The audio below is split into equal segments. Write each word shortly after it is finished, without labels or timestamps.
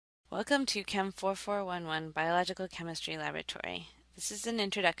Welcome to CHEM4411 Biological Chemistry Laboratory. This is an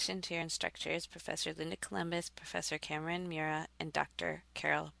introduction to your instructors, Professor Linda Columbus, Professor Cameron Mura, and Dr.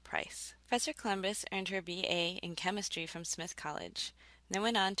 Carol Price. Professor Columbus earned her BA in chemistry from Smith College, then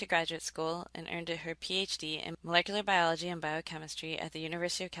went on to graduate school and earned her PhD in molecular biology and biochemistry at the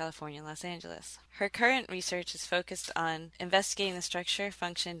University of California, Los Angeles. Her current research is focused on investigating the structure,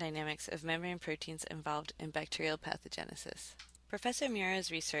 function, dynamics of membrane proteins involved in bacterial pathogenesis. Professor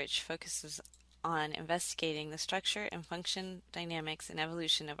Mura's research focuses on investigating the structure and function, dynamics, and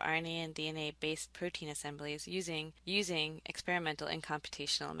evolution of RNA and DNA-based protein assemblies using experimental and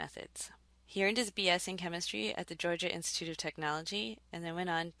computational methods. He earned his BS in chemistry at the Georgia Institute of Technology and then went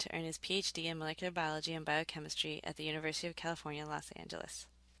on to earn his PhD in molecular biology and biochemistry at the University of California, Los Angeles.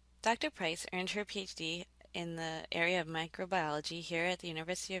 Dr. Price earned her PhD in the area of microbiology here at the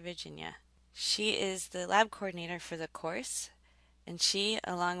University of Virginia. She is the lab coordinator for the course, and she,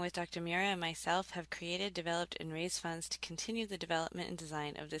 along with Dr. Mura and myself, have created, developed, and raised funds to continue the development and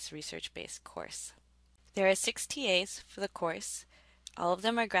design of this research-based course. There are 6 TAs for the course. All of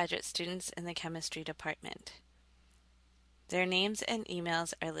them are graduate students in the chemistry department. Their names and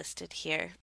emails are listed here